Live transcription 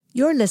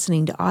You're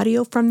listening to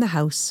audio from the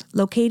house,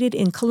 located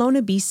in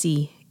Kelowna,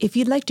 BC. If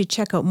you'd like to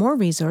check out more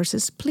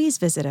resources, please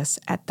visit us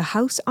at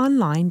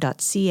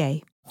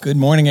thehouseonline.ca. Good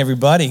morning,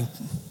 everybody.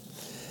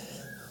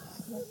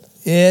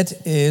 It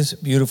is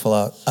beautiful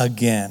out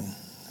again.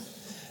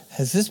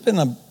 Has this been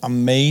an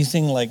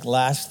amazing,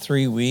 last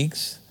 3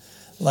 weeks?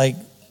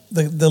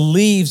 The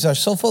leaves are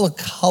so full of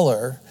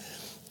color,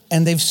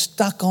 and they've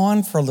stuck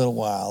on for a little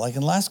while. In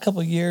the last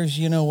couple of years,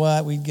 you know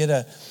what? We'd get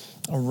a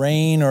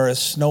rain or a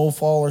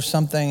snowfall or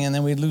something, and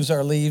then we'd lose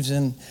our leaves,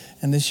 and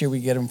this year we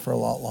get them for a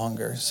lot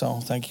longer.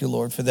 So thank you,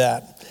 Lord, for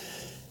that.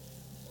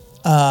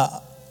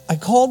 I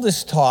called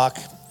this talk,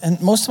 and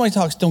most of my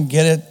talks don't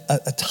get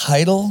a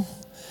title,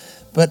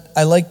 but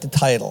I like the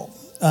title.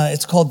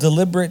 It's called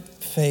Deliberate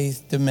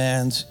Faith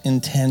Demands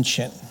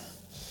Intention.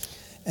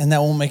 And that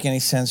won't make any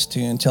sense to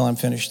you until I'm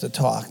finished the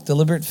talk.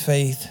 Deliberate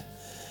faith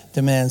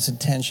demands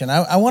intention.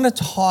 I want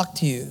to talk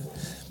to you.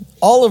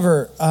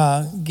 Oliver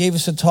gave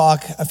us a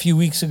talk a few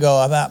weeks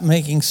ago about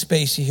making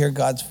space to hear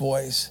God's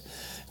voice.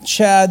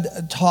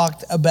 Chad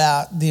talked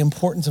about the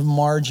importance of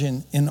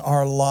margin in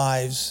our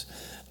lives.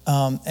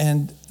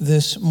 And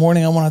this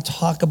morning I want to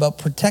talk about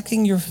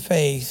protecting your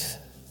faith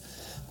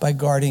by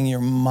guarding your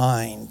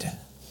mind.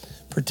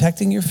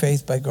 Protecting your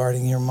faith by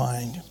guarding your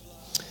mind.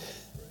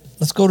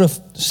 Let's go to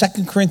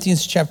 2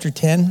 Corinthians chapter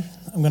 10.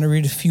 I'm going to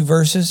read a few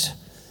verses.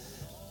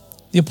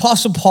 The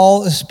Apostle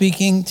Paul is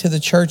speaking to the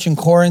church in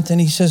Corinth, and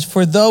he says,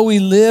 "For though we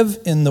live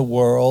in the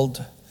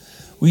world,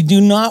 we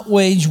do not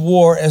wage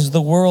war as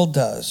the world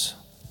does.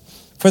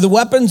 For the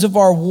weapons of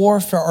our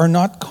warfare are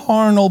not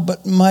carnal,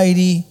 but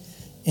mighty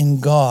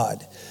in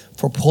God,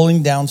 for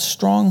pulling down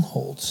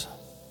strongholds,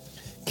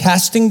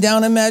 casting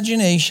down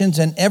imaginations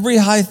and every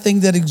high thing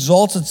that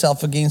exalts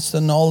itself against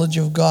the knowledge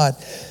of God,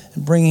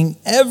 and bringing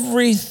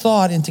every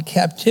thought into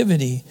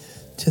captivity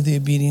to the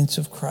obedience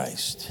of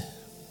Christ."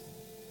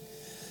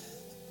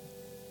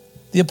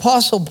 The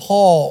Apostle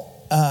Paul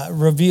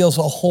reveals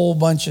a whole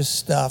bunch of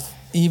stuff,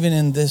 even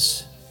in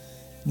this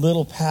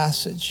little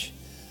passage.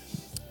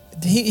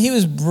 He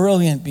was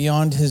brilliant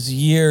beyond his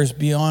years,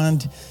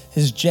 beyond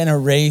his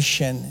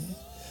generation.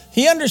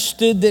 He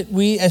understood that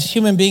we as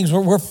human beings,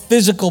 we're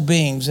physical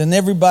beings, and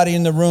everybody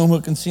in the room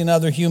who can see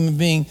another human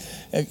being,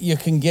 you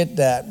can get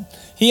that.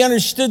 He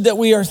understood that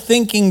we are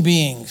thinking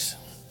beings.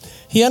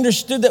 He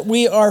understood that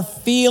we are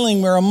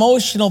feeling, we're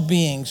emotional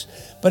beings.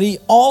 But he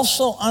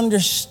also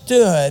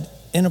understood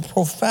in a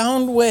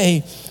profound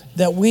way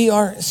that we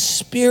are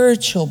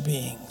spiritual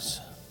beings.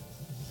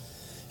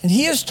 And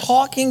he is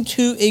talking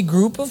to a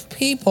group of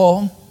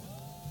people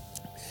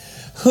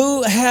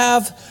who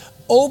have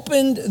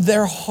opened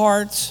their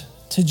hearts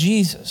to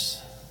Jesus.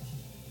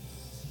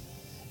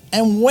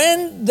 And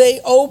when they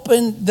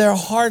opened their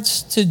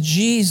hearts to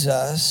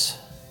Jesus,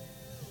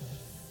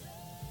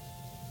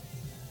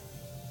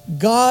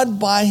 God,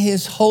 by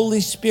his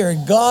Holy Spirit,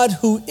 God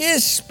who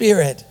is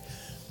Spirit,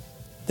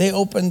 they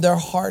opened their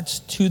hearts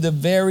to the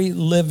very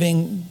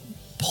living,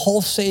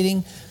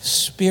 pulsating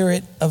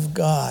Spirit of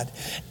God.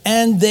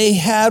 And they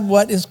had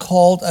what is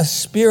called a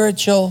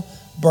spiritual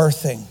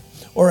birthing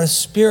or a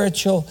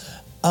spiritual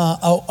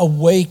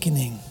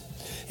awakening.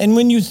 And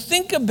when you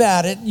think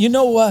about it, you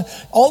know,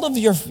 all of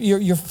your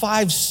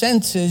five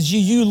senses,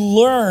 you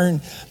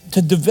learn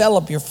to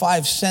develop your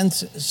five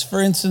senses.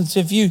 For instance,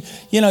 if you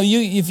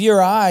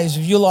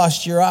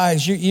lost your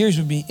eyes, your ears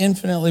would be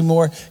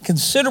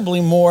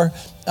considerably more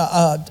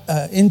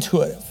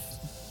intuitive.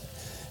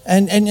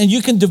 And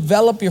you can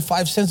develop your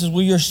five senses.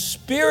 Well, your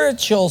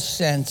spiritual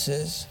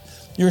senses,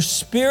 your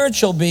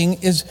spiritual being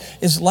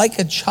is like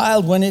a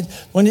child when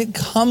it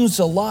comes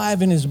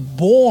alive and is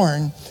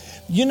born.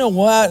 You know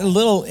what? A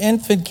little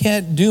infant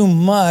can't do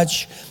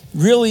much,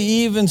 really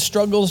even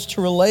struggles to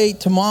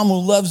relate to mom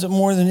who loves it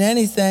more than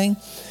anything.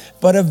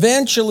 But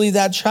eventually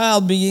that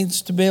child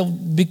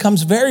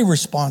becomes very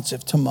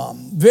responsive to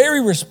mom, very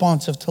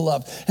responsive to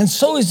love. And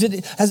so is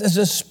it as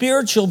a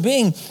spiritual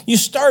being. You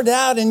start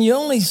out and you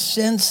only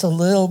sense a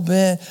little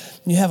bit.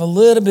 You have a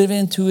little bit of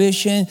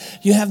intuition.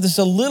 You have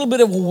a little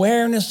bit of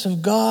awareness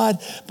of God.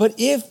 But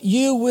if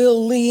you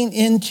will lean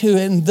into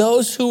it, and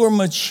those who are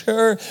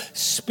mature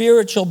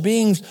spiritual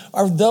beings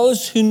are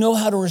those who know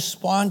how to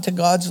respond to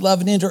God's love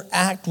and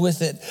interact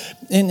with it.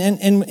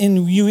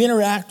 And you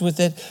interact with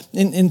it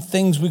in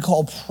things we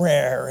call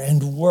prayer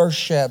and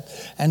worship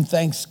and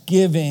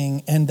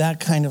thanksgiving and that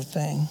kind of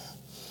thing.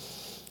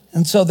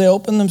 And so they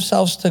opened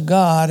themselves to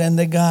God, and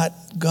they got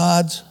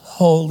God's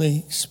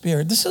Holy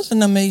Spirit. This is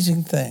an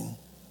amazing thing.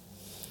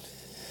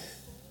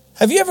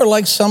 Have you ever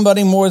liked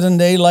somebody more than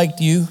they liked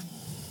you?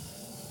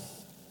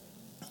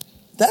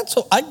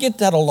 I get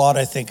that a lot,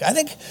 I think. I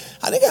think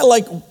I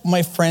like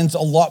my friends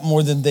a lot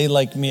more than they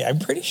like me. I'm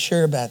pretty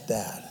sure about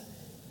that.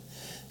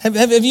 Have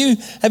you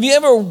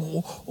ever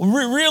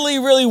really,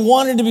 really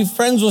wanted to be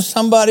friends with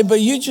somebody,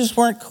 but you just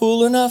weren't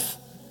cool enough?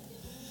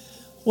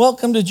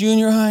 Welcome to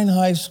junior high and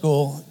high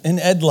school in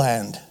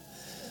Edland.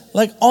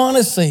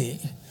 Honestly,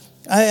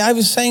 I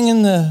was saying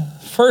in the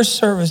first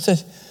service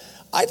that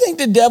I think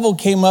the devil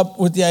came up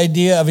with the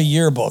idea of a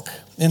yearbook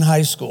in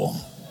high school.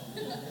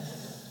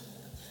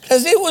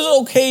 Because it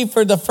was okay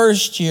for the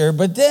first year,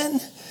 but then,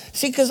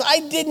 see, because I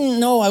didn't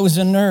know I was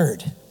a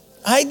nerd.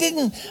 I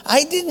didn't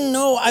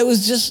know I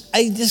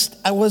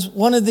was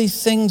one of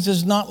these things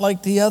is not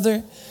like the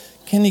other.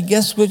 Can you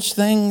guess which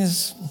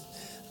things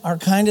are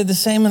kind of the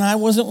same? And I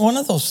wasn't one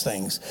of those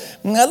things.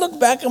 When I look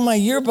back on my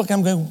yearbook,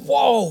 I'm going,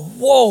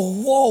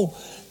 whoa,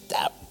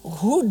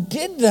 who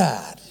did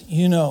that,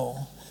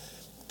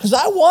 Because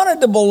I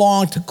wanted to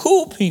belong to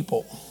cool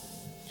people,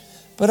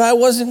 but I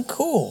wasn't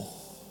cool.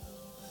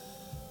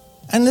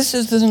 And this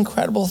is the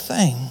incredible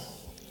thing.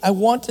 I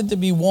wanted to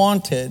be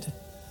wanted,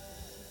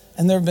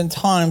 and there have been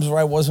times where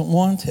I wasn't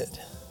wanted.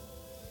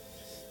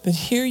 But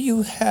here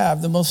you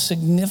have the most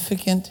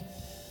significant,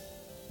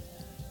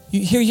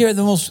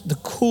 the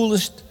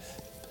coolest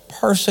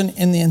person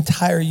in the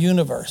entire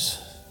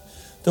universe.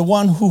 The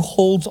one who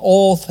holds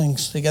all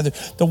things together.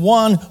 The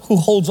one who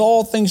holds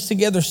all things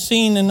together,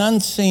 seen and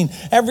unseen.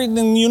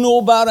 Everything you know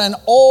about and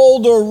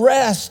all the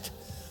rest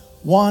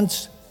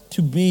wants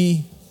to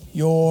be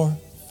your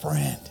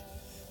friend.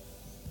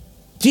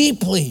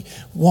 Deeply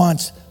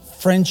wants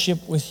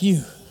friendship with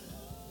you.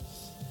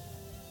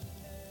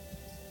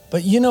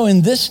 But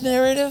in this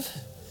narrative,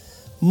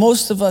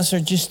 most of us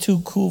are just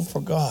too cool for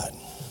God.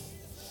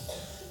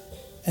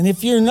 And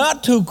if you're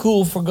not too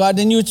cool for God,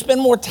 then you would spend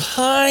more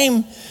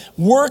time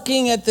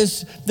working at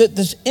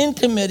this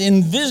intimate,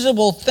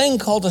 invisible thing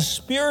called a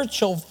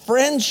spiritual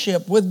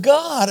friendship with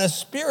God, a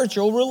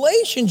spiritual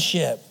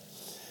relationship.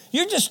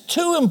 You're just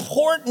too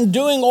important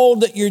doing all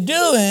that you're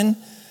doing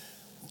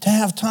to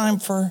have time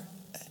for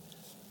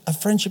a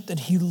friendship that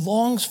he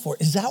longs for.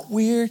 Is that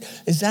weird?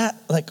 Is that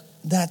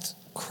that's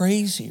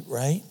crazy,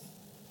 right?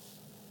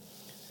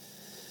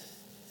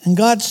 And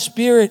God's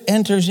Spirit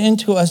enters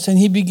into us and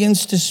he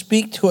begins to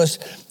speak to us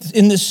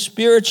in this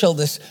spiritual,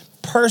 this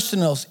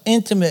personal,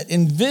 intimate,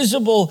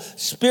 invisible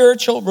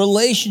spiritual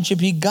relationship.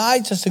 He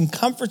guides us and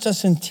comforts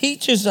us and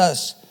teaches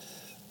us.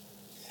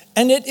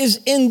 And it is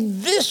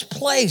in this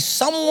place,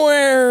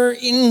 somewhere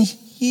in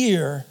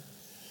here,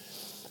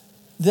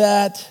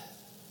 that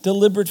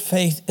deliberate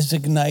faith is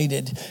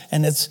ignited.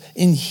 And it's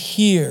in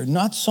here,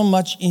 not so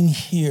much in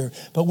here,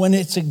 but when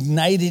it's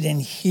ignited in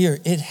here,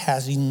 it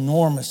has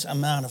enormous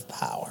amount of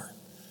power.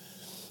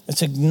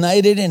 It's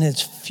ignited and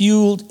it's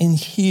fueled in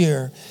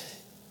here.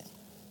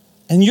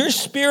 And your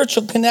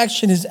spiritual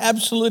connection is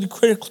absolutely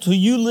critical to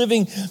you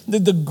living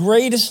the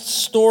greatest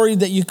story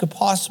that you could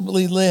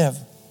possibly live.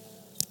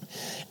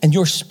 And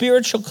your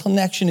spiritual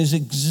connection is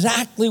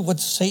exactly what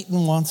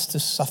Satan wants to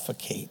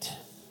suffocate.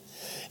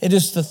 It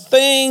is the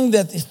thing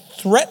that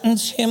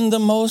threatens him the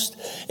most.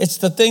 It's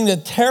the thing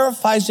that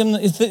terrifies him.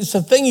 It's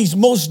the thing he's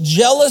most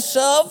jealous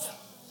of.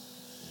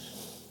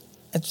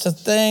 It's the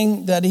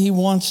thing that he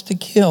wants to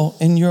kill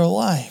in your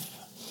life.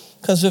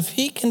 Because if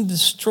he can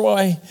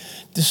destroy,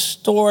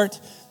 distort,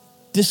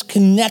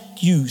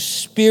 disconnect you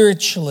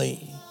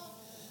spiritually,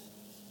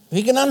 if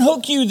he can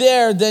unhook you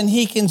there, then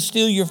he can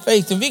steal your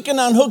faith. If he can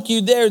unhook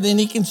you there, then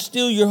he can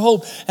steal your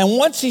hope. And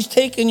once he's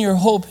taken your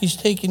hope, he's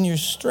taken your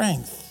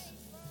strength.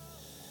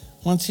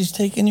 Once he's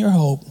taken your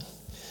hope,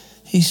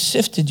 he's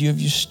sifted you of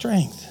your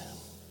strength.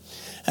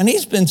 And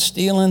he's been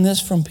stealing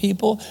this from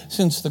people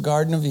since the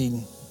Garden of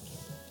Eden.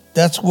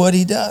 That's what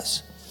he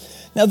does.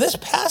 Now, this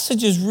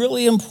passage is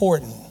really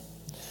important.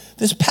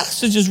 This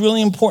passage is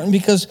really important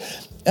because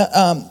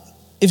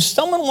if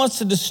someone wants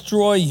to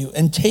destroy you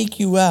and take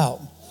you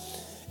out,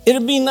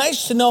 it'd be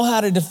nice to know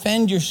how to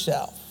defend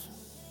yourself.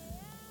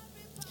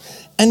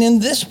 And in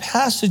this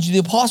passage, the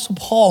Apostle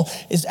Paul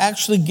is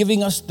actually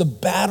giving us the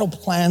battle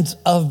plans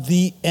of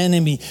the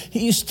enemy.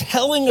 He's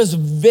telling us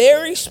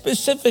very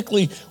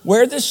specifically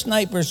where the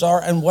snipers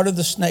are and what are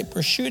the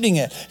snipers shooting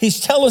at.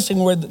 He's telling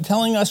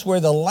us where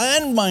the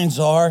landmines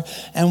are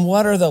and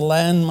what are the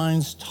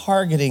landmines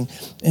targeting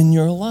in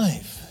your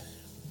life.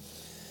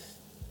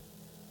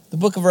 The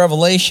book of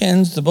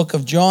Revelations, the book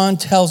of John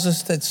tells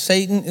us that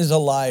Satan is a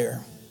liar.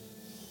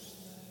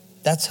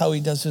 That's how he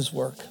does his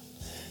work.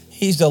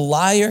 He's a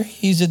liar.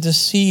 He's a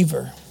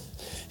deceiver.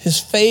 His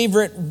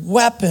favorite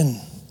weapon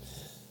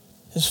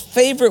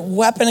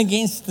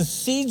against the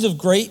seeds of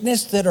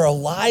greatness that are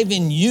alive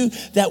in you,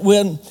 that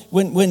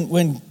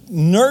when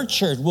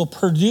nurtured will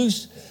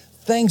produce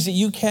things that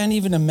you can't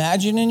even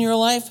imagine in your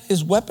life,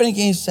 his weapon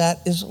against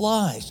that is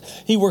lies.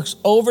 He works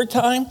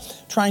overtime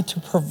trying to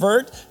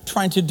pervert,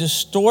 trying to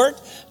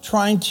distort,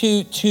 trying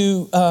to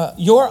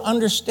your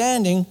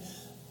understanding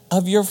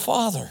of your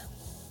Father.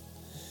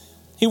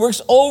 He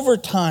works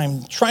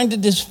overtime trying to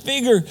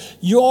disfigure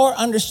your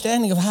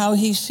understanding of how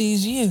he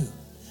sees you.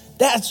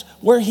 That's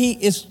where he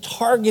is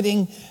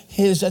targeting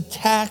his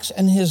attacks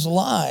and his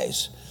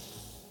lies.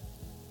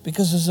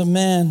 Because as a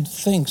man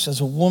thinks, as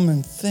a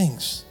woman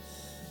thinks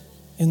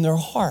in their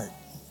heart,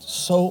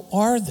 so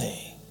are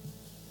they.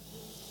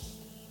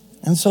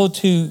 And so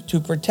to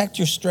protect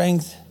your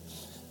strength,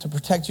 to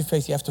protect your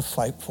faith, you have to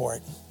fight for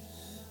it.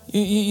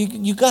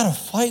 You got to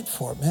fight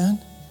for it, man.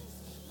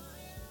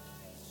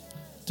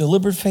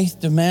 Deliberate faith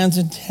demands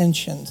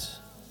intentions.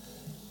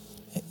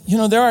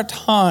 There are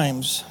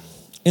times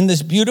in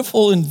this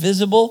beautiful,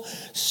 invisible,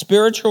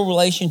 spiritual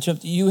relationship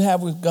that you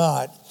have with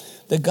God,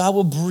 that God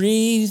will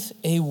breathe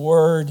a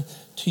word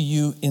to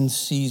you in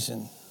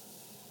season.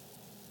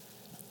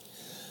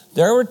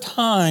 There were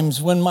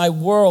times when my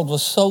world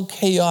was so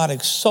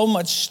chaotic, so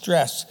much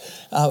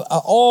stress,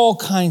 all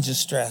kinds of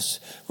stress,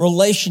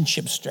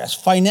 relationship stress,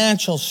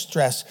 financial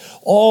stress,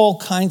 all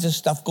kinds of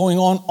stuff going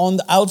on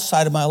the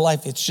outside of my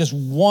life. It's just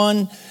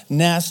one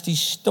nasty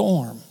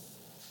storm.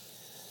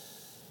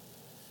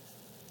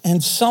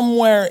 And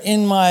somewhere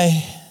in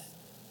my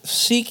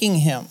seeking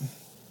him,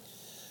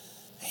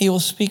 he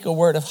will speak a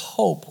word of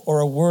hope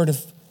or a word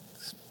of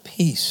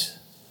peace.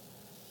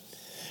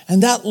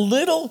 And that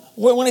little,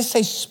 when I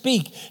say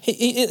speak,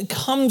 it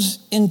comes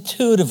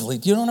intuitively.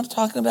 Do you know what I'm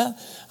talking about?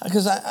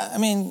 Because, I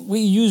mean,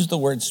 we use the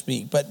word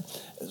speak, but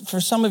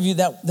for some of you,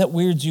 that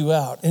weirds you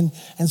out. And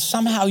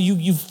somehow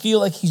you feel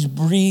like he's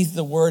breathed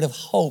the word of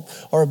hope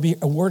or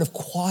a word of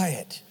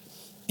quiet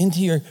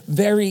into your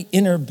very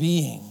inner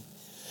being.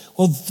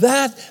 Well,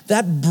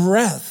 that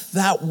breath,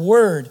 that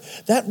word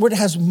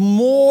has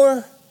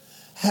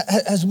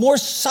more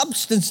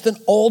substance than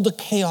all the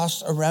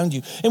chaos around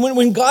you. And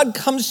when God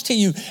comes to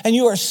you and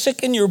you are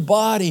sick in your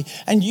body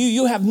and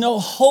you have no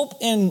hope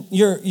in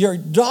your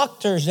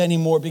doctors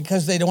anymore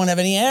because they don't have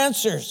any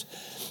answers,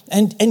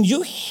 and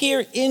you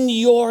hear in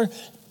your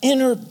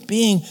inner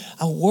being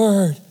a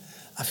word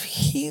of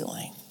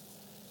healing,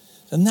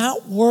 then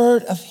that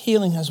word of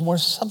healing has more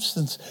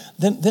substance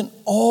than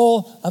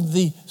all of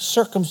the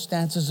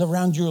circumstances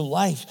around your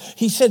life.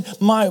 He said,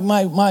 my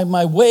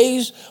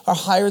ways are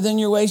higher than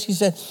your ways. He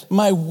said,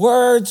 my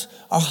words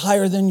are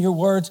higher than your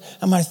words,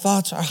 and my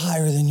thoughts are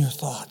higher than your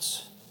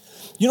thoughts.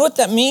 You know what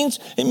that means?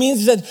 It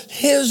means that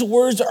his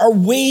words are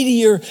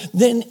weightier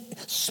than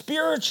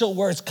spiritual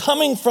words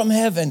coming from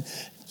heaven,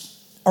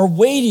 are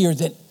weightier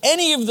than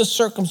any of the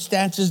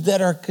circumstances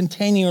that are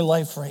containing your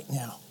life right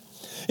now.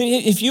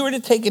 If you were to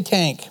take a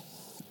tank,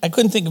 I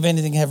couldn't think of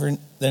anything heavier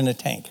than a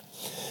tank.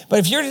 But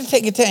if you were to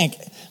take a tank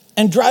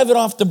and drive it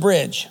off the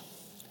bridge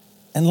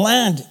and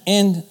land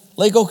in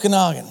Lake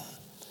Okanagan,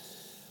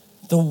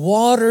 the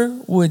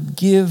water would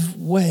give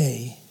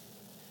way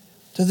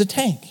to the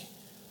tank.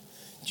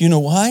 Do you know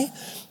why?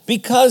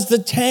 Because the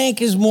tank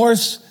has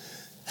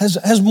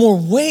more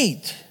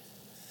weight,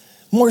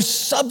 more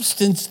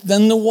substance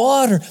than the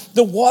water.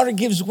 The water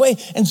gives way.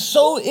 And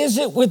so is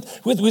it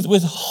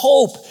with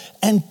hope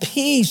and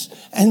peace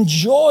and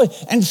joy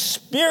and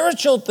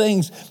spiritual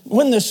things.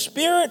 When the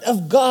Spirit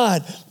of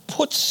God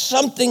puts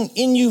something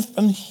in you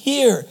from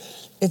here,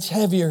 it's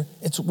heavier,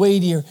 it's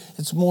weightier,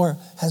 has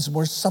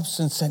more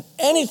substance than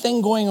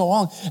anything going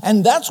along.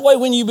 And that's why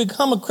when you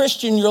become a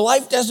Christian, your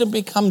life doesn't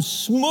become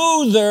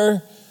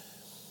smoother,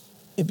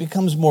 it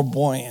becomes more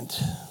buoyant.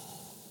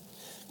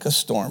 Because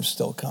storms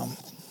still come.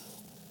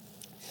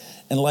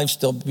 And life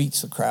still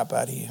beats the crap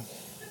out of you.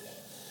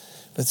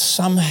 But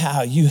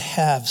somehow you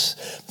have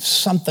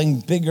something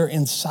bigger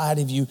inside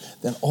of you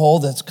than all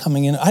that's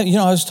coming in. I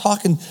was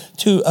talking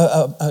to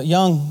a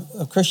young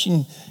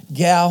Christian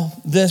gal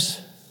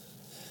this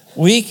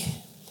week,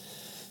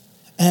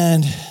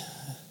 and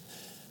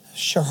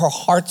her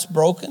heart's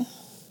broken.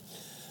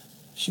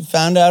 She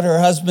found out her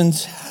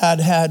husband's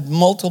had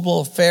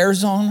multiple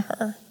affairs on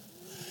her.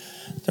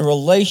 The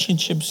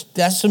relationship's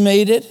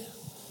decimated.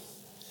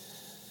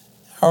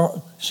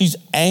 She's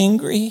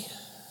angry.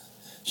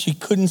 She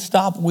couldn't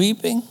stop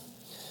weeping,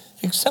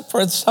 except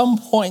for at some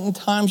point in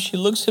time, she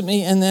looks at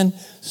me and then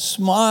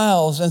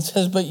smiles and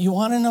says, but you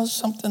want to know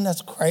something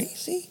that's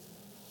crazy?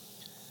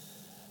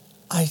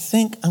 I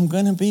think I'm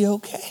going to be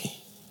okay.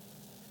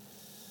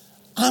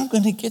 I'm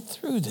going to get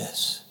through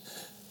this.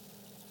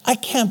 I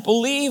can't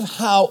believe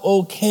how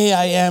okay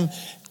I am.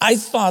 I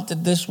thought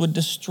that this would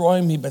destroy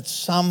me, but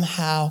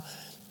somehow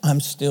I'm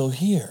still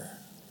here.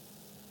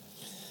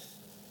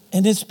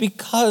 And it's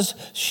because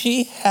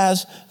she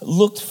has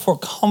looked for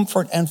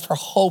comfort and for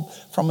hope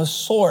from a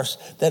source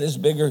that is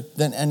bigger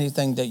than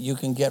anything that you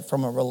can get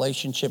from a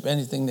relationship,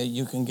 anything that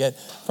you can get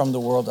from the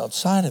world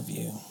outside of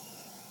you.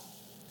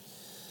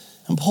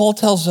 And Paul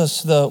tells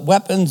us the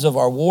weapons of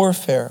our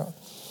warfare,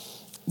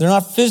 they're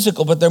not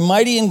physical, but they're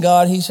mighty in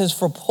God, he says,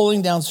 for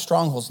pulling down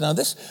strongholds. Now,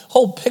 this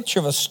whole picture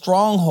of a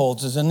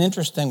stronghold is an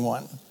interesting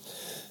one.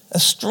 A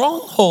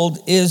stronghold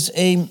is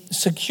a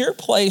secure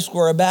place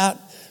where about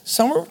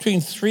somewhere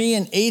between 300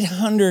 and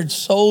 800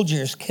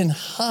 soldiers can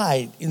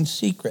hide in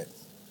secret.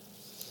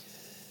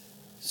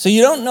 So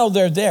you don't know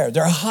they're there.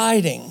 They're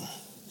hiding.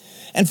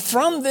 And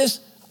from this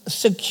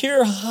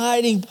secure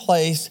hiding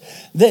place,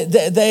 they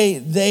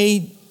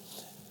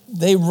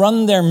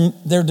run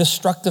their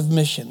destructive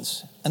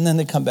missions. And then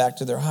they come back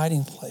to their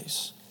hiding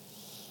place.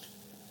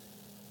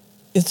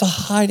 It's a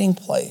hiding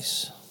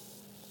place.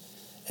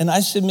 And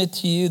I submit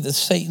to you that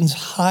Satan's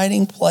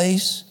hiding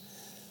place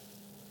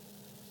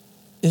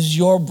is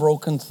your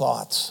broken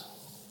thoughts.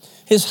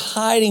 His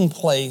hiding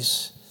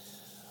place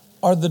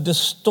are the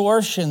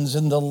distortions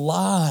and the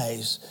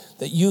lies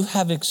that you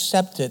have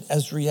accepted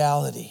as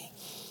reality.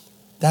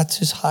 That's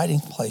his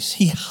hiding place.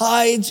 He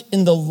hides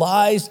in the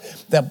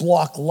lies that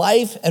block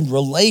life and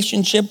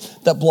relationship,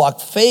 that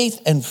block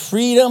faith and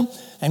freedom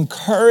and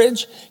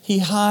courage. He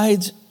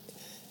hides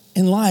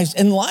in lies.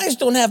 And lies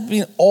don't have to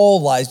be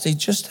all lies. They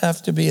just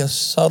have to be a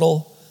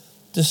subtle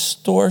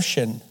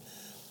distortion.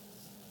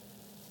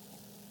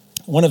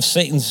 One of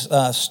Satan's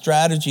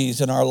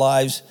strategies in our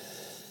lives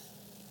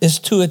is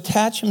to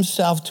attach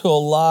himself to a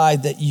lie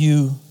that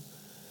you,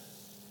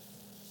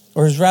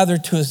 or is rather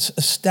to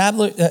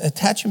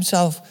attach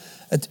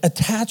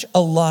a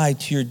lie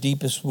to your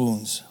deepest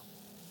wounds.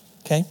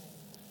 Okay?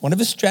 One of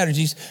his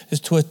strategies is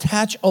to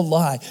attach a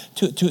lie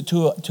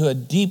to a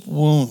deep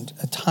wound,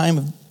 a time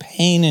of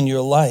pain in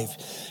your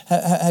life.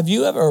 Have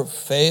you ever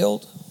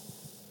failed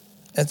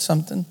at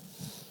something?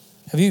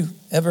 Have you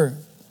ever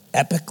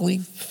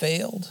epically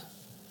failed?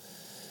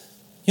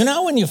 You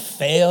know when you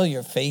fail,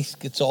 your face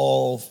gets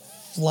all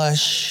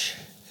flush.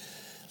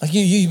 Like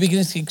you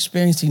begin to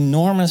experience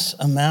enormous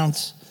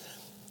amounts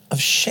of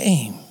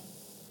shame.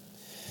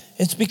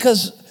 It's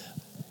because,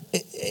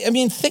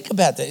 think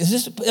about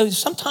that.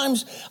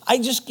 Sometimes I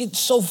just get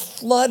so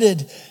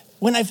flooded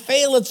when I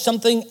fail at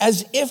something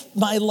as if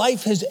my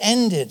life has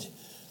ended.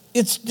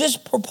 It's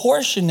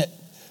disproportionate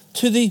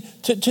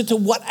to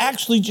what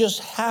actually just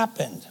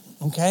happened,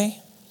 okay?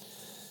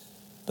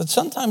 But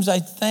sometimes I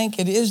think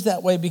it is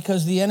that way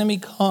because the enemy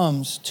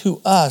comes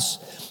to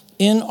us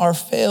in our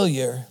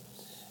failure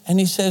and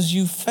he says,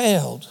 you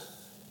failed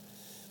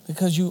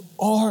because you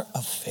are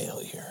a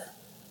failure.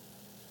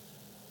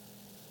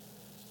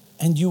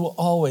 And you will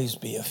always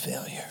be a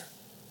failure.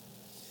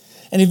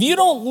 And if you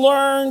don't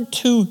learn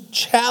to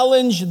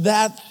challenge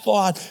that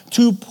thought,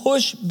 to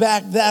push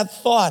back that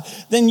thought,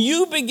 then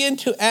you begin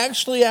to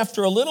actually,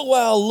 after a little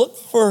while, look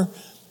for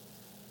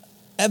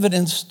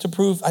evidence to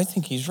prove, I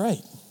think he's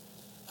right.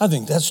 I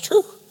think that's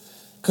true.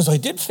 Because I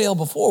did fail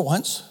before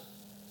once.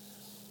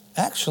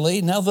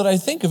 Actually, now that I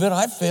think of it,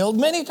 I've failed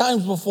many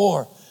times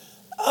before.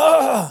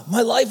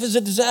 My life is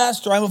a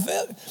disaster. I'm a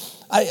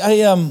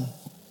failure.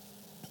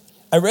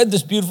 I read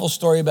this beautiful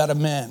story about a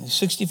man. He's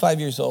 65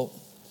 years old.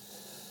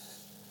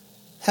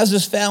 Has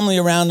his family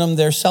around him.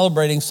 They're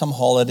celebrating some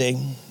holiday.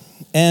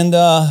 And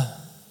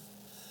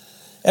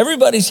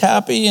everybody's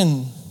happy.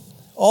 And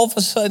all of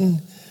a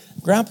sudden,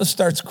 Grandpa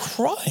starts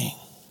crying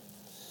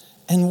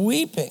and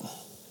weeping.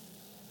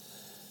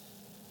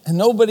 And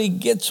nobody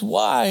gets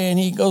why. And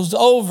he goes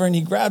over and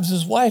he grabs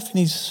his wife and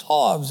he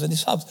sobs and he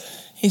sobs.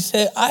 He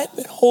said, I've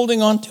been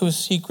holding on to a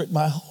secret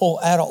my whole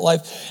adult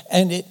life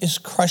and it is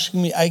crushing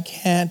me. I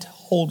can't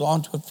hold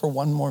on to it for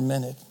one more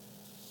minute.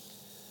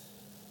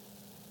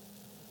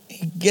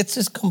 He gets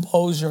his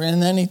composure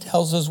and then he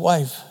tells his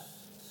wife,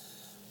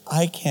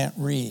 I can't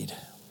read.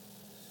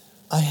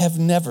 I have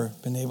never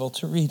been able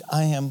to read.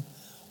 I am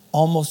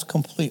almost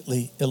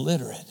completely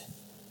illiterate.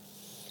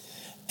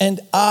 And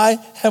I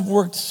have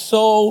worked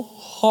so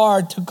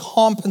hard to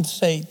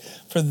compensate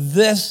for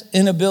this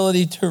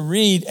inability to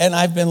read. And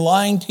I've been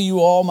lying to you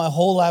all my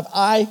whole life.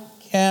 I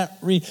can't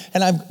read.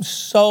 And I'm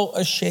so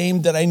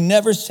ashamed that I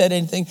never said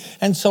anything.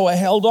 And so I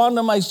held on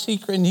to my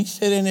secret. And he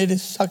said, and it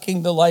is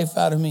sucking the life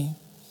out of me.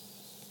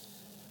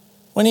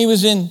 When he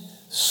was in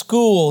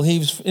school, he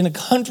was in a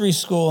country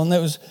school. And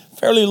there was a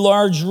fairly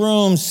large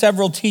room,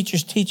 several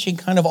teachers teaching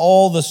kind of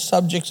all the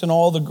subjects and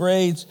all the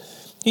grades.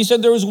 He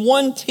said there was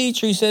one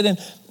teacher, he said,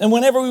 and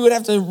whenever we would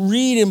have to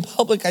read in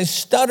public, I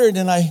stuttered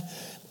and I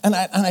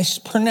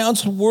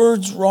pronounced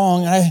words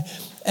wrong.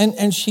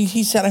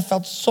 He said, I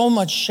felt so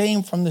much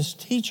shame from this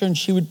teacher and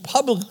she would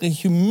publicly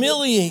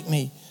humiliate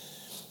me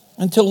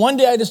until one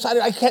day I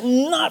decided I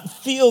cannot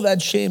feel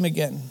that shame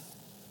again.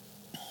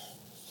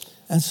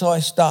 And so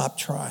I stopped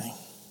trying.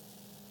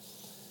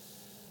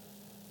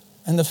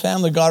 And the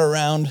family got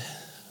around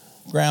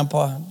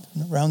Grandpa,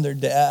 around their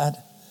dad,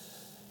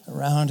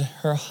 around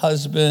her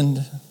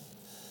husband.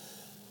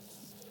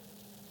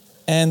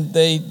 And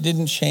they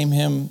didn't shame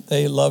him.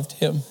 They loved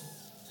him.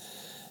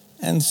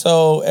 And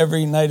so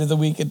every night of the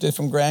week, a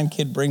different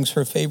grandkid brings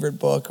her favorite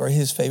book or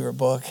his favorite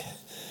book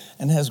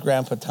and has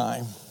Grandpa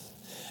time.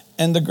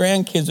 And the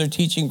grandkids are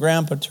teaching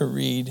Grandpa to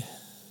read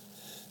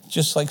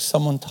just like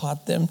someone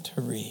taught them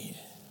to read.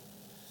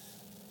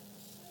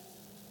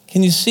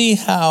 Can you see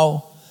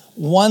how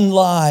one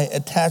lie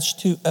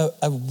attached to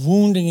a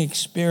wounding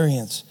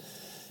experience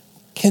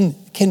can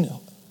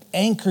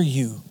anchor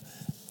you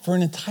for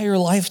an entire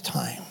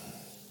lifetime?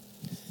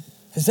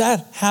 Has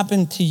that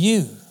happened to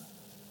you?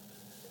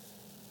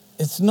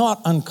 It's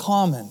not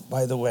uncommon,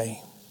 by the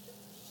way.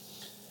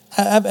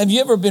 Have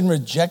you ever been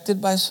rejected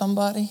by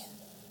somebody?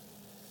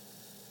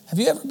 Have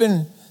you ever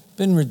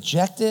been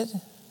rejected?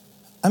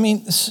 I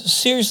mean,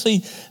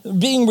 seriously,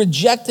 being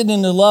rejected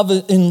in love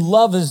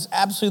is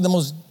absolutely the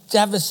most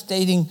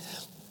devastating.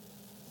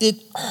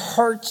 It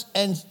hurts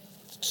and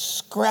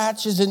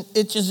scratches and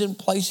itches in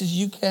places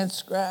you can't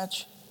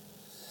scratch.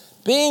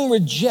 Being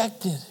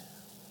rejected.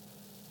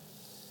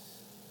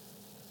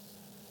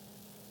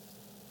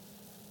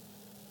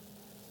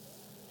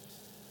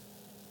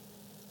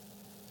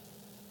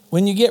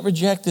 When you get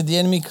rejected, the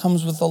enemy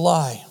comes with a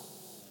lie.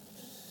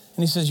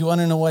 And he says, you want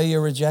to know why you're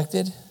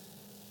rejected?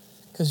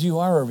 Because you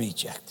are a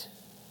reject.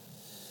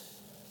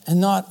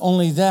 And not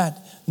only that,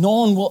 no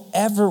one will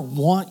ever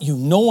want you.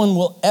 No one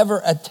will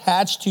ever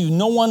attach to you.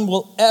 No one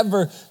will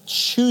ever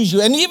choose you.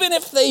 And even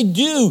if they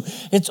do,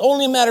 it's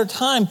only a matter of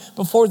time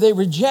before they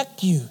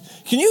reject you.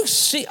 Can you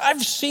see?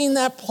 I've seen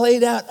that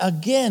played out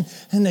again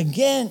and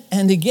again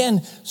and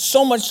again,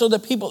 so much so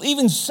that people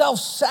even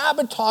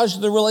self-sabotage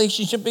the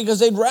relationship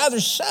because they'd rather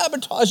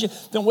sabotage you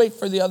than wait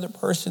for the other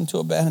person to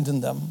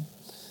abandon them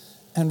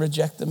and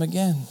reject them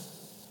again.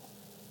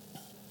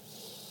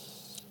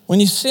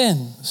 When you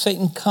sin,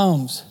 Satan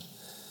comes.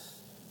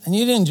 And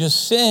you didn't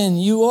just sin,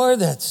 you are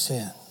that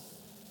sin.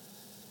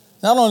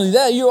 Not only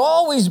that, you'll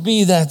always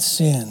be that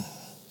sin.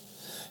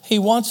 He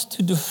wants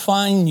to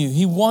define you.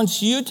 He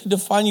wants you to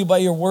define you by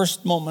your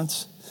worst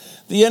moments.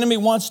 The enemy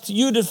wants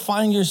you to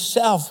define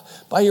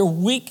yourself by your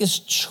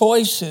weakest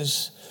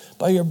choices,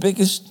 by your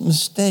biggest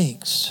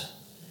mistakes.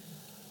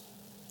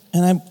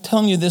 And I'm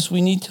telling you this,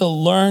 we need to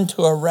learn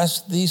to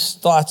arrest these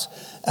thoughts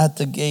at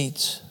the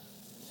gates.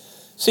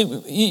 See,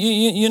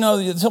 you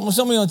know,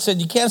 somebody once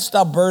said, you can't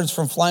stop birds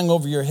from flying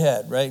over your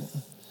head, right?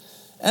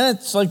 And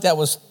it's like that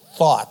was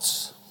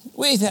thoughts.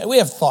 We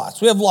have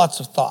thoughts. We have lots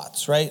of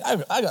thoughts, right?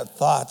 I got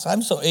thoughts.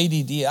 I'm so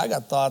ADD. I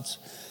got thoughts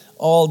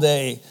all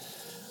day.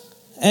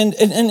 And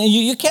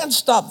you can't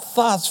stop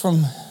thoughts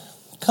from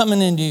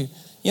coming into,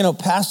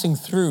 passing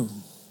through.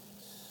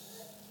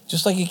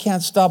 Just like you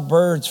can't stop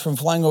birds from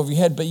flying over your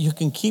head, but you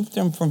can keep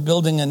them from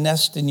building a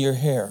nest in your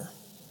hair.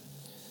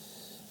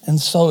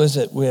 And so is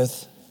it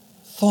with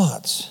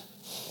thoughts.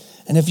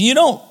 And if you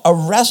don't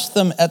arrest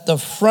them at the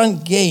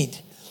front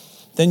gate,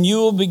 then you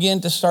will begin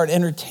to start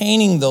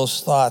entertaining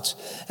those thoughts.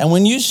 And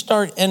when you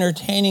start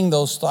entertaining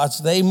those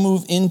thoughts, they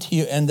move into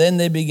you and then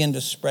they begin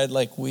to spread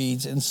like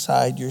weeds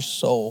inside your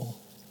soul.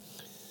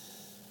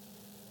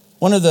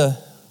 One of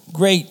the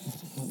great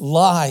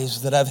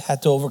lies that I've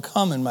had to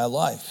overcome in my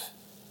life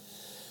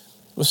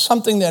was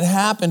something that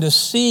happened, a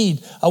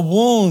seed, a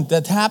wound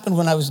that happened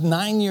when I was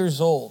 9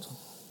 years old.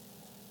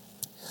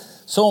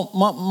 So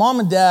mom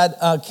and dad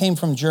came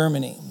from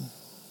Germany.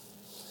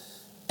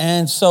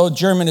 And so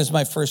German is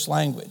my first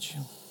language.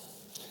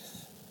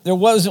 We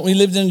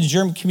lived in a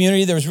German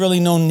community. There was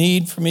really no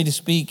need for me to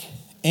speak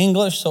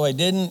English, so I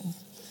didn't.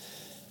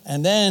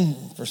 And then,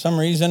 for some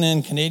reason,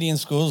 in Canadian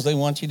schools, they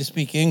want you to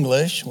speak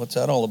English. What's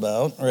that all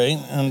about, right?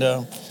 And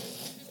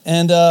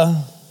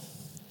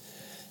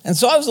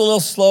so I was a little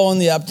slow on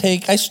the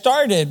uptake. I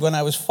started when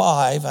I was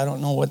 5. I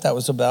don't know what that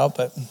was about,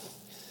 but...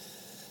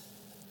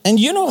 And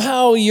you know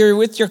how you're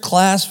with your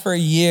class for a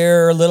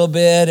year, a little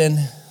bit,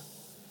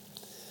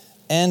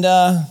 and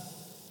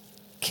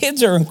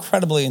kids are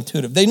incredibly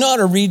intuitive. They know how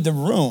to read the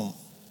room.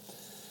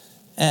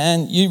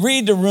 And you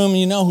read the room,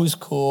 you know who's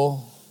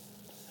cool.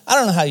 I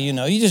don't know how you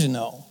just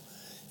know.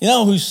 You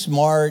know who's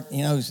smart,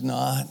 you know who's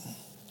not.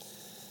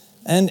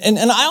 And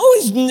I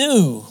always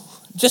knew,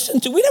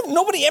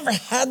 nobody ever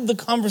had the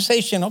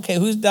conversation, okay,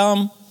 who's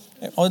dumb?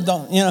 Or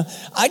dumb,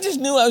 I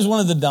just knew I was one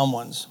of the dumb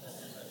ones.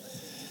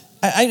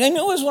 I knew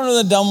I was one of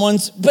the dumb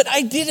ones, but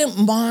I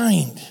didn't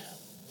mind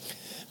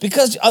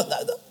because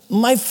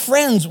my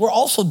friends were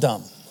also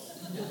dumb.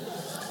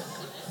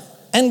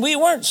 And we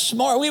weren't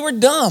smart, we were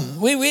dumb.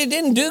 We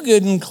didn't do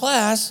good in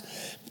class,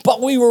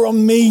 but we were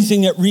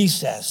amazing at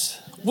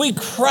recess. We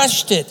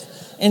crushed it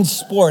in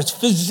sports,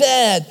 phys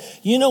ed.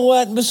 You know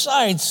what?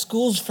 Besides,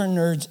 school's for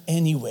nerds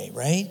anyway,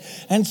 right?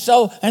 And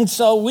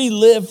so we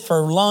lived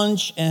for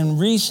lunch and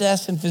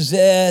recess and phys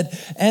ed,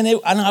 and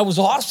I was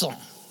awesome.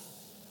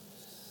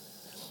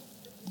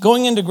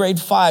 Going into grade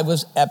 5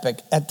 was epic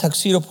at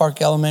Tuxedo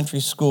Park Elementary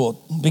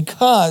School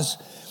because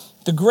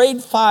the grade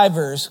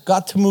 5ers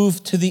got to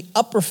move to the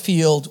upper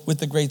field with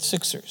the grade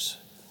 6ers.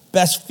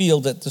 Best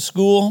field at the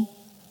school.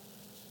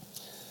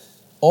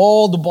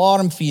 All the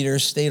bottom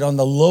feeders stayed on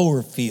the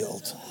lower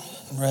field,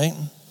 right?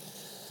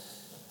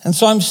 And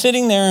so I'm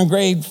sitting there in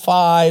grade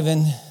 5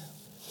 and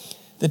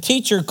the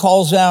teacher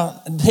calls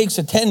out and takes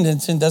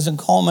attendance and doesn't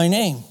call my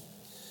name.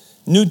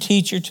 New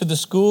teacher to the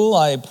school,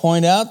 I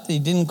point out that he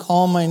didn't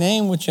call my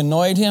name, which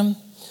annoyed him.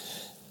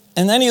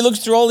 And then he looks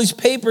through all these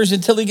papers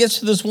until he gets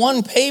to this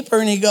one paper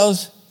and he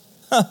goes,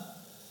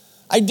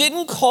 I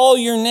didn't call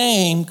your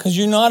name because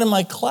you're not in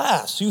my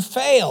class. You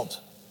failed.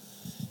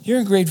 You're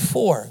in grade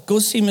 4. Go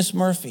see Miss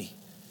Murphy.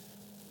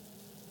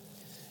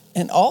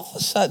 And all of a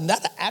sudden,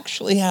 that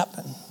actually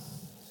happened.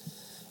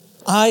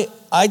 I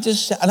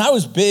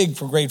was big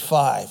for grade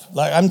 5.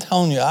 Like I'm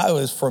telling you, I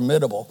was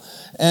formidable.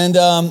 And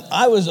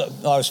I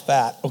was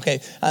fat.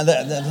 Okay,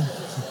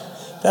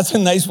 that's a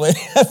nice way.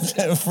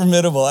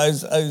 Formidable. I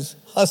was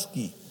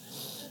husky,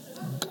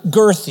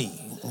 girthy.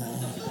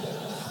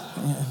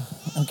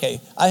 Okay,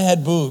 I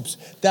had boobs.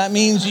 That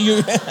means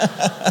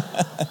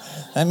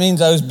that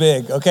means I was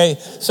big. Okay,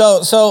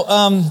 so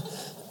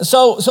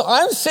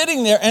I'm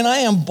sitting there and I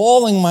am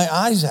bawling my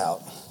eyes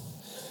out.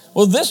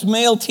 Well, this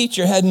male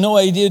teacher had no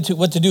idea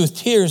what to do with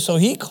tears, so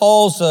he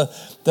calls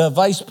the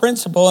vice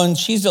principal, and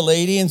she's a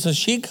lady, and so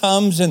she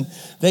comes, and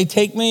they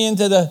take me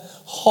into the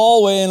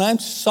hallway, and I'm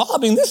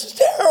sobbing. This is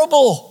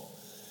terrible.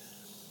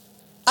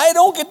 I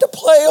don't get to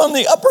play on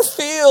the upper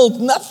field.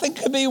 Nothing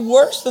could be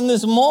worse than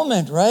this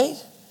moment, right?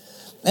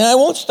 And I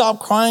won't stop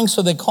crying,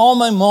 so they call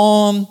my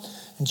mom,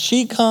 and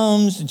she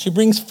comes, and she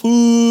brings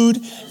food,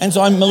 and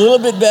so I'm a little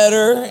bit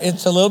better.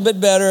 It's a little bit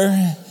better.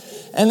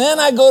 And then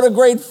I go to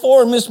grade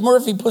 4, and Miss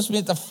Murphy puts me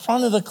at the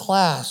front of the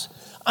class.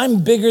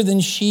 I'm bigger than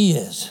she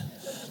is.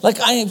 Like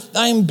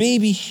I'm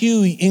baby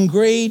Huey in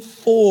grade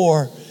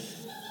 4,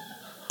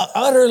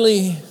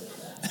 utterly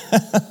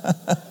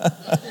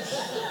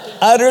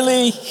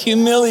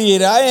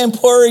humiliated. I am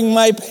pouring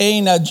my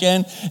pain out,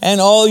 Jen,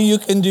 and all you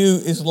can do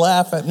is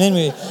laugh at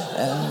me.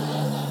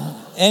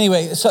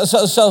 Anyway,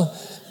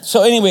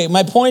 so anyway,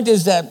 my point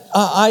is that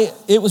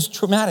it was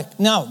traumatic.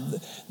 Now,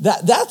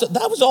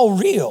 that was all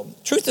real.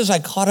 Truth is, I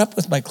caught up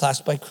with my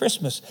class by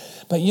Christmas.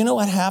 But you know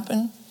what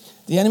happened?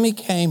 The enemy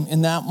came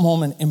in that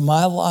moment in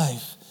my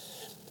life,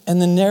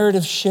 and the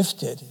narrative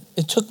shifted.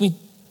 It took me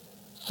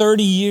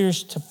 30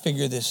 years to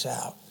figure this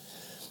out.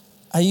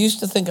 I used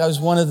to think I was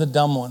one of the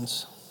dumb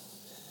ones,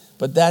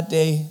 but that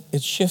day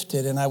it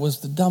shifted, and I was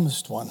the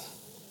dumbest one.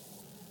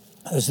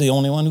 I was the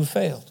only one who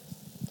failed.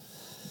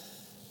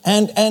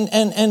 And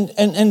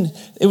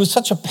it was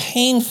such a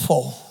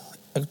painful,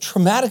 a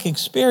traumatic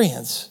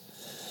experience.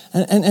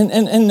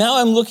 And now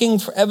I'm looking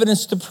for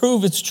evidence to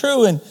prove it's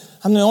true, and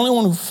I'm the only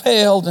one who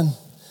failed, and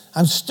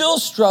I'm still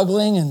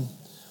struggling, and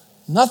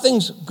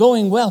nothing's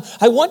going well.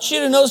 I want you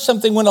to know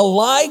something. When a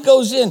lie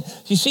goes in,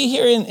 you see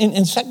here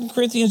in 2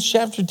 Corinthians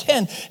chapter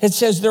 10, it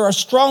says there are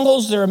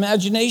strongholds, there are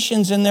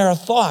imaginations, and there are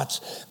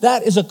thoughts.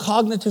 That is a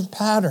cognitive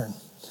pattern.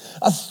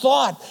 A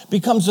thought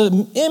becomes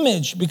an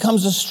image,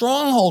 becomes a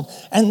stronghold.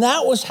 And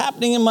that was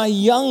happening in my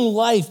young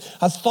life.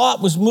 A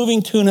thought was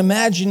moving to an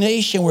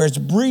imagination where it's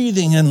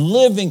breathing and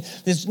living.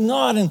 It's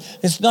not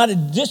a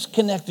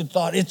disconnected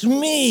thought. It's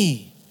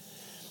me.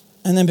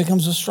 And then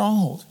becomes a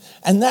stronghold.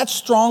 And that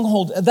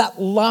stronghold,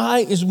 that lie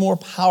is more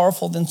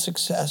powerful than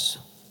success.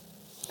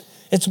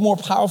 It's more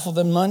powerful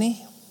than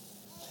money.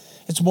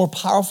 It's more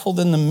powerful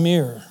than the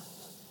mirror.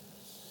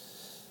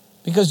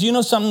 Because you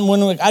know something,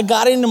 when I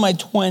got into my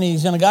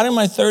 20s and I got in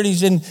my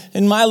 30s,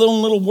 in my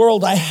little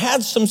world, I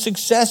had some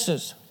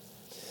successes.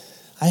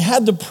 I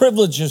had the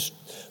privilege of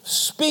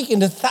speaking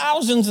to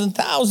thousands and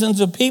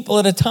thousands of people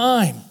at a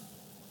time.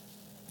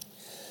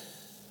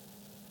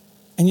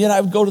 And yet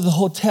I would go to the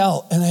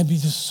hotel and I'd be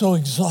just so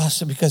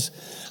exhausted because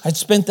I'd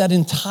spent that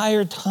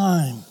entire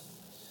time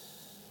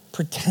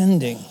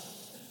pretending,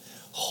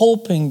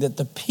 hoping that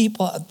the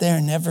people out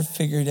there never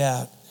figured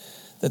out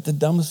that the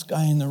dumbest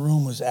guy in the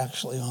room was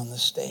actually on the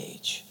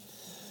stage.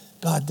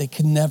 God, they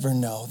could never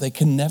know. They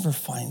can never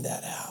find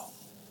that out.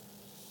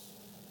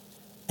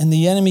 And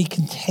the enemy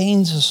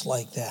contains us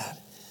like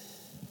that.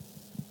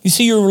 You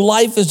see, your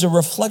life is a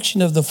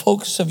reflection of the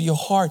focus of your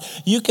heart.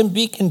 You can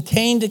be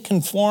contained and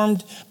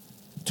conformed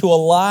to a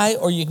lie,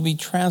 or you can be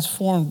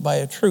transformed by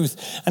a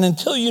truth. And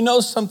until you know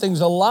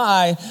something's a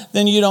lie,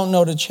 then you don't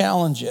know to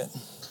challenge it.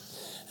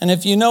 And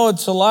if you know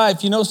it's a lie,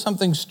 if you know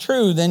something's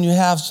true, then you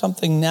have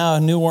something now, a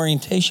new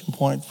orientation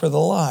point for the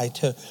lie,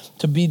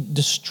 to be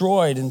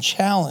destroyed and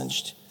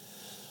challenged.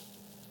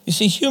 You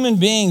see, human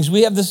beings,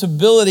 we have this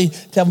ability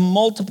to have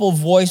multiple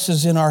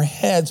voices in our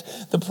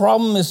heads. The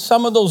problem is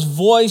some of those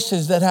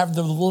voices that have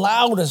the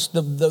loudest,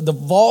 the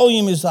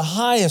volume is the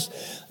highest,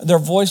 they're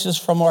voices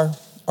from our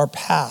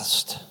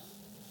past.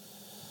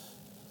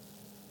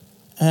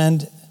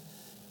 And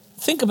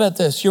think about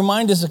this. Your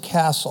mind is a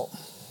castle.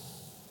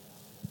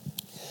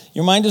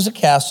 Your mind is a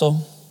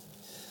castle.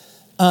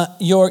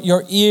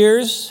 Your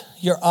ears,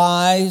 your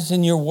eyes,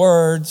 and your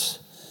words,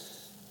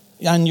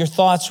 and your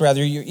thoughts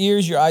rather, your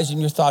ears, your eyes,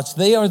 and your thoughts,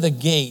 they are the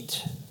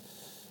gate.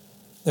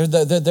 They're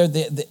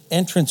the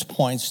entrance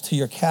points to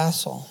your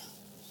castle.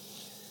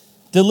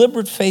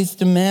 Deliberate faith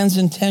demands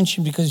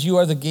intention because you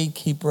are the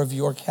gatekeeper of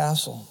your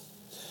castle.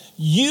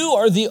 You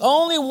are the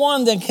only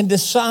one that can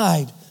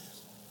decide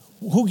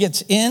who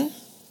gets in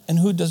and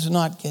who does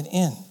not get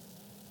in.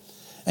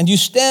 And you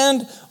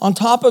stand on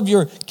top of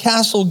your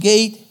castle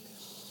gate,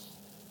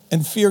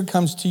 and fear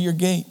comes to your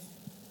gate.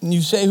 And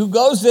you say, who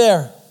goes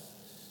there?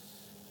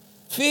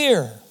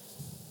 Fear.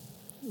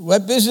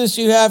 What business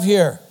do you have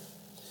here?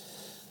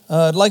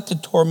 I'd like to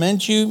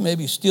torment you,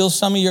 maybe steal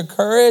some of your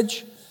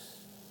courage.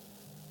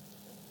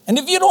 And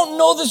if you don't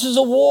know this is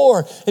a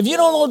war, if you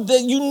don't know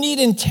that you need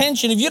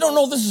intention, if you don't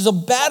know this is a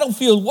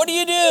battlefield, what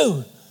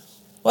do?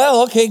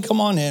 Well, okay, come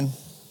on in.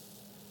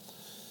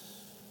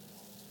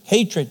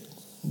 Hatred,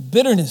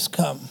 bitterness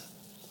come.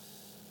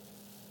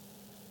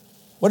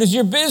 What is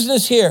your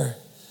business here?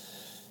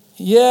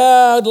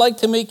 Yeah, I'd like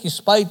to make you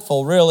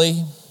spiteful,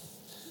 really.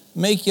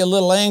 Make you a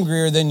little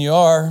angrier than you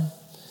are.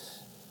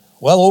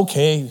 Well,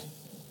 okay,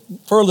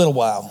 for a little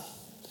while.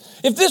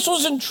 If this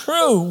wasn't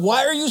true,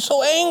 why are you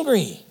so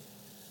angry?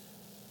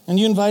 And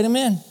you invite him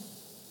in.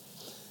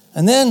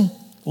 And then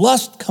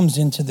lust comes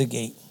into the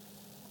gate.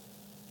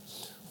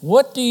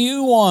 What do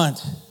you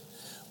want?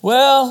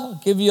 Well,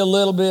 I'll give you a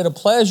little bit of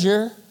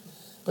pleasure,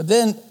 but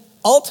then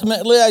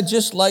ultimately I'd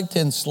just like to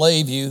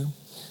enslave you,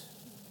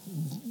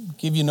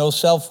 give you no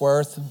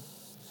self-worth,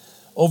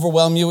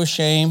 overwhelm you with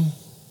shame.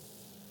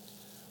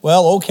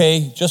 Well,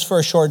 okay, just for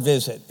a short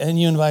visit. And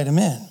you invite them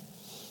in.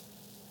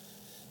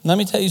 Let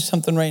me tell you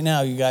something right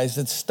now, you guys,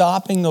 that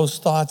stopping those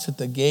thoughts at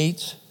the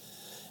gates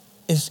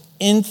is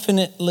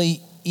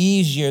infinitely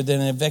easier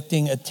than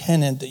evicting a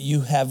tenant that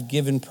you have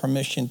given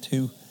permission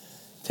to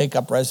take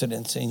up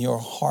residence in your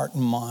heart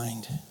and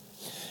mind.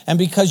 And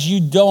because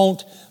you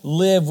don't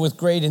live with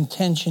great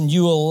intention,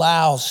 you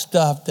allow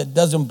stuff that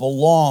doesn't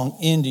belong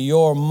into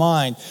your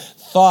mind.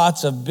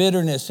 Thoughts of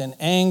bitterness and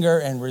anger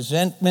and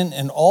resentment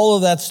and all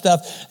of that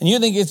stuff. And you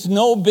think it's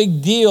no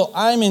big deal.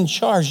 I'm in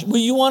charge. Well,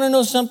 you want to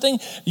know something?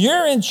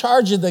 You're in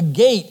charge of the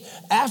gate.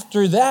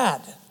 After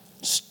that,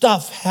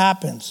 stuff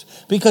happens.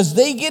 Because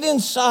they get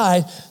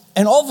inside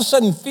and all of a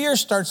sudden fear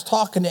starts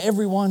talking to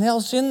everyone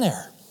else in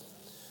there.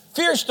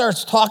 Fear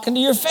starts talking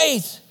to your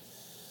faith.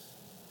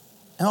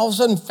 And all of a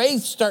sudden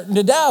faith's starting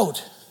to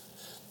doubt.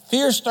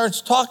 Fear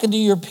starts talking to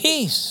your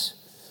peace.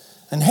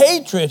 And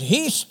hatred,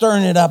 he's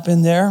stirring it up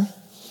in there.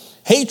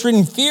 Hatred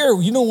and fear,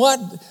 you know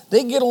what?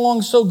 They get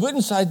along so good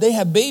inside, they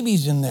have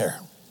babies in there.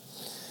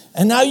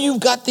 And now you've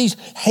got these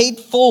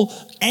hateful,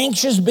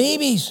 anxious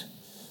babies.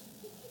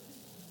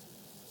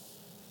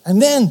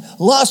 And then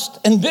lust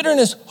and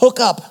bitterness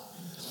hook up.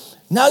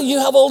 Now you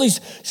have all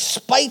these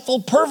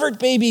spiteful pervert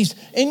babies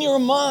in your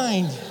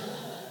mind.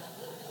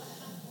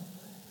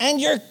 And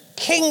your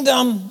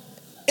kingdom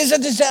is a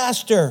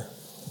disaster.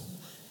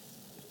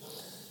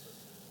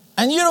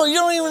 And you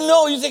don't even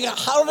know. You think,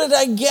 how did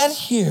I get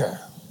here?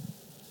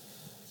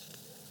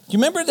 Do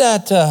you remember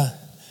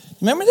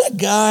that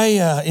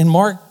guy in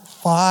Mark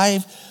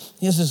 5?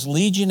 He has this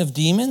legion of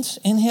demons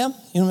in him.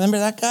 You remember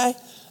that guy?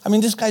 I mean,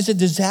 this guy's a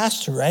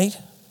disaster, right?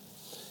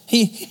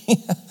 He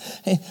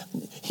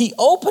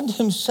opened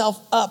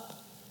himself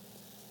up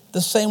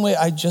the same way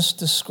I just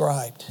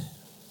described.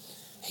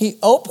 He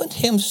opened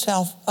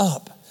himself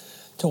up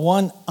to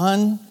one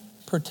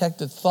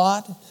unprotected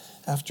thought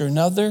after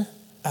another,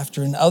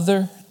 after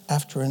another,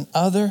 after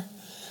another.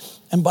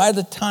 And by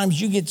the time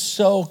you get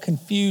so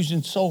confused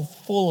and so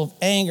full of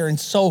anger and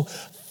so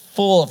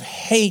full of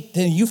hate,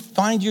 then you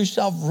find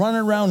yourself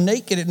running around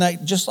naked at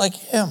night just like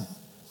him.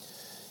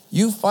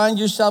 You find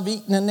yourself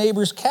eating a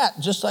neighbor's cat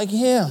just like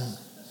him.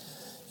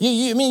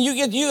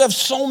 You have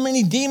so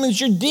many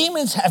demons. Your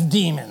demons have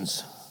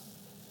demons.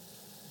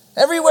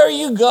 Everywhere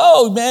you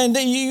go, man,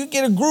 you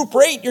get a group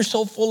rate, you're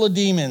so full of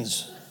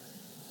demons.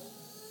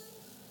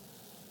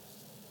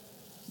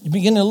 You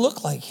begin to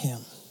look like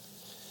him.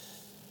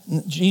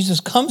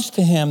 Jesus comes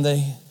to him.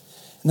 And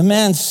the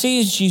man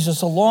sees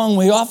Jesus a long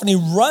way off, and he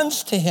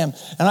runs to him.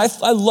 And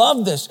I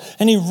love this.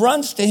 And he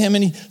runs to him,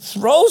 and he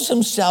throws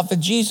himself at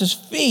Jesus'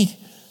 feet.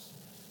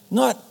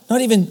 Not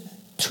even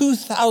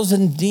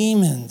 2,000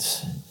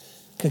 demons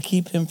could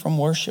keep him from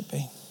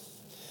worshiping.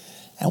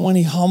 And when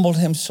he humbled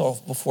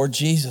himself before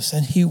Jesus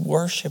and he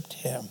worshiped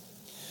him,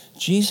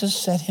 Jesus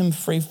set him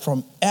free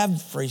from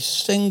every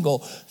single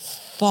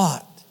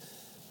thought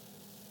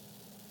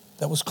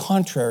that was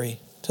contrary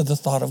to the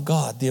thought of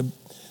God, the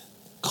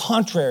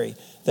contrary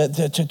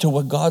to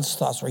what God's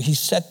thoughts were. He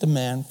set the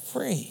man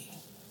free.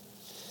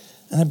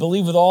 And I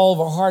believe with all of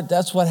our heart,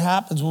 that's what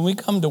happens when we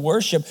come to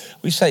worship.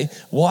 We say,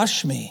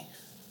 wash me.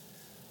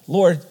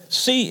 Lord,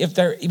 see if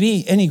there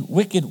be any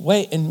wicked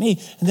way in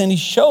me. And then he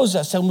shows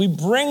us, and we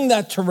bring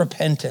that to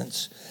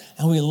repentance,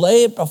 and we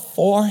lay it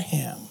before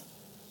him.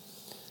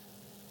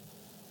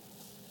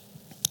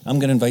 I'm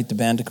going to invite the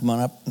band to come on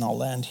up, and I'll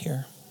land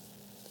here.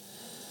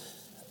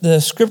 The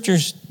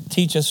scriptures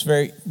teach us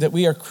that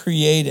we are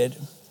created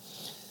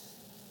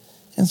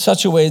in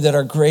such a way that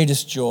our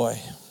greatest joy,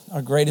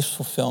 our greatest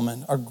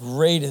fulfillment, our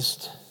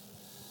greatest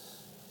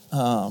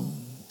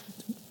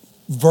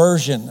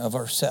version of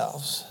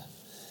ourselves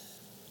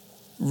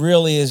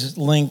really is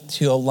linked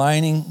to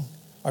aligning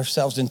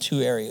ourselves in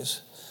two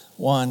areas.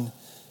 One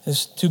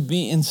is to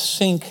be in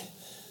sync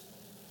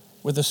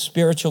with a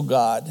spiritual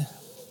God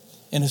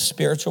in a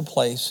spiritual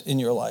place in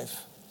your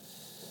life.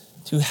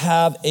 To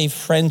have a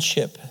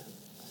friendship.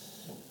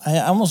 I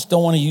almost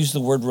don't want to use the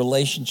word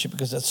relationship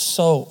because that's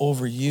so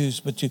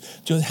overused, but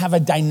to have a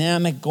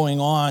dynamic going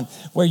on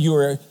where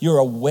you're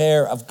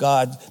aware of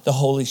God, the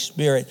Holy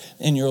Spirit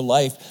in your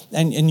life,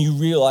 and you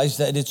realize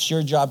that it's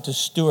your job to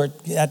steward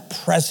that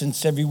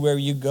presence everywhere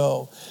you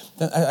go.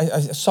 I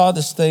saw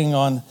this thing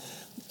on,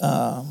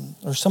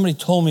 or somebody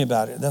told me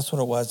about it, that's what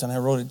it was, and I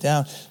wrote it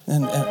down.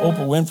 And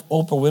Oprah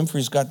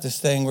Winfrey's got this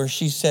thing where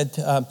she said,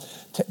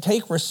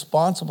 take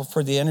responsible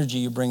for the energy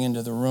you bring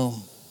into the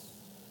room.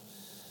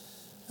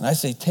 And I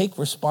say, take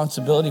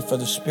responsibility for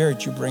the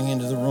spirit you bring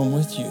into the room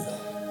with you.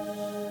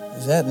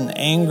 Is that an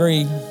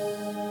angry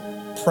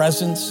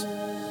presence?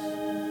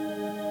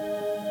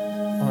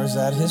 Or is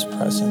that his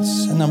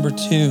presence? And number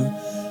two,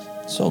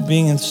 so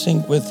being in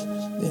sync with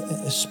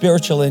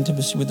spiritual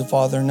intimacy with the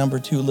Father. Number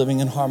two, living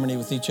in harmony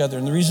with each other.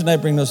 And the reason I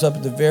bring those up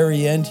at the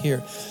very end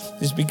here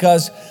is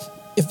because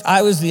if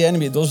I was the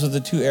enemy, those are the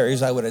two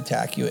areas I would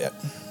attack you at.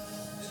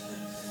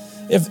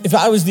 If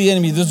I was the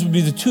enemy, those would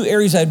be the two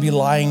areas I'd be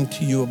lying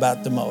to you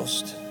about the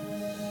most.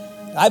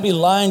 I'd be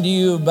lying to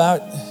you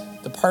about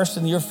the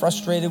person you're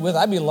frustrated with.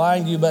 I'd be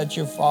lying to you about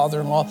your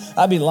father-in-law.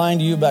 I'd be lying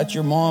to you about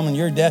your mom and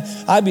your dad.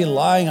 I'd be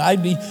lying.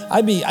 I'd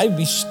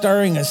be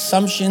stirring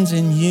assumptions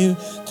in you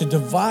to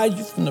divide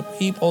you from the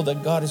people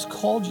that God has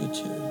called you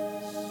to.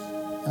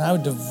 And I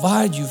would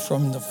divide you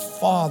from the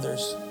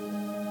Father's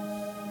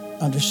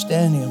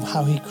understanding of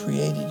how he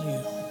created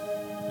you.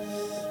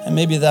 And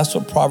maybe that's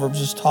what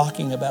Proverbs is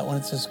talking about when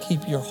it says,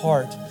 keep your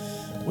heart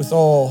with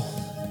all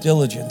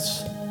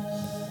diligence,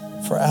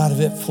 for out of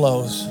it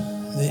flows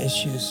the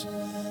issues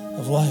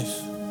of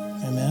life.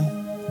 Amen.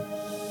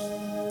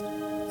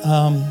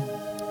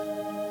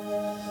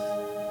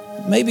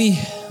 Maybe,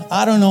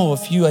 I don't know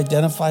if you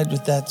identified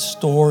with that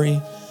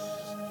story,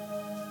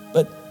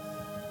 but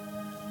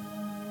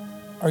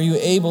are you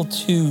able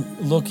to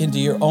look into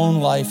your own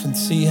life and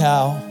see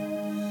how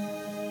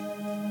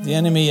the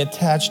enemy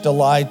attached a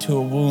lie to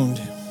a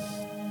wound?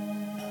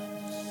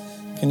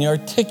 Can you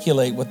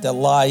articulate what that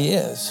lie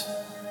is?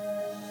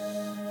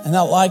 And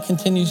that lie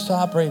continues to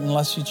operate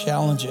unless you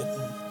challenge it.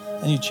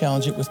 And you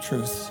challenge it with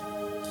truth.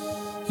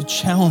 You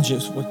challenge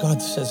it with what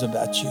God says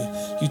about you.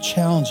 You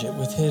challenge it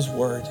with his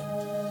word.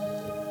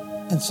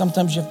 And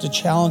sometimes you have to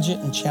challenge it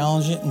and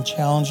challenge it and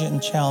challenge it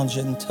and challenge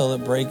it until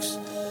it breaks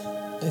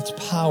its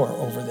power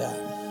over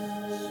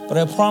that. But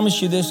I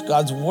promise you this,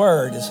 God's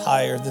word is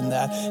higher than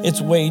that.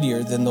 It's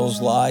weightier than those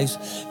lies.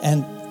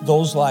 And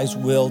those lies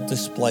will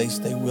displace.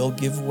 They will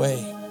give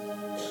way.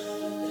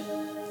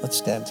 Let's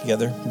stand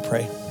together and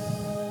pray.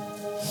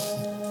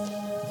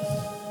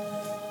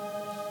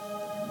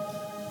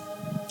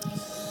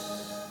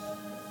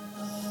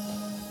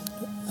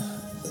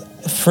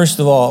 First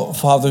of all,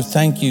 Father,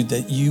 thank you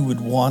that you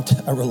would want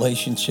a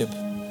relationship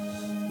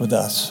with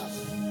us.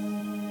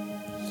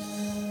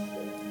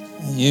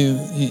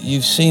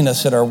 You've seen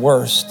us at our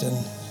worst, and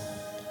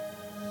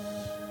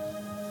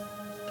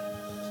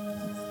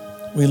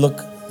we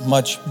look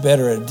much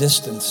better at a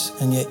distance,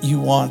 and yet you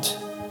want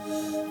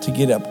to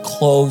get up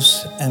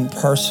close and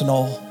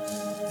personal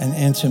and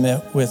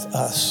intimate with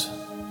us.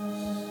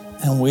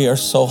 And we are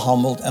so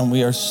humbled and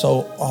we are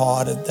so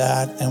awed at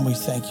that, and we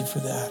thank you for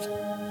that.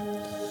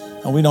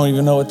 And we don't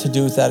even know what to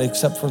do with that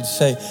except for to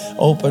say,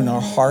 open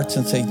our hearts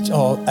and say,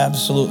 oh,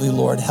 absolutely,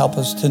 Lord, help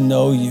us to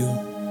know you.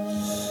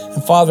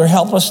 And Father,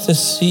 help us to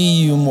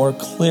see you more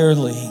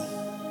clearly.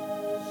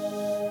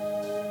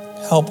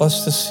 Help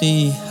us to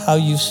see how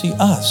you see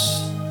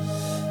us.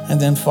 And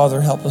then, Father,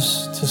 help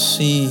us to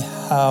see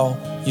how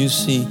you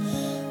see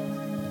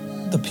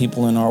the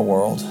people in our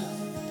world.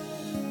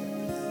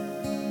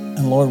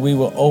 And Lord, we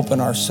will open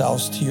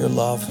ourselves to your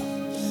love.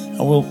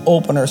 And we'll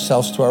open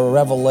ourselves to a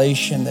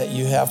revelation that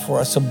you have for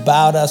us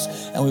about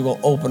us. And we will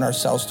open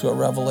ourselves to a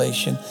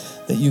revelation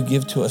that you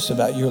give to us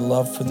about your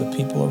love for the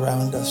people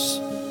around us.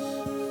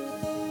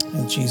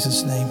 In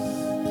Jesus' name,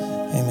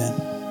 amen.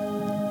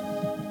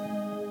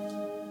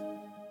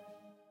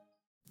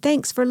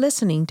 Thanks for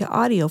listening to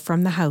audio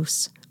from the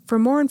house. For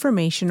more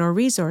information or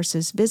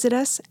resources, visit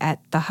us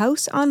at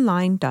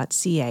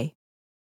thehouseonline.ca.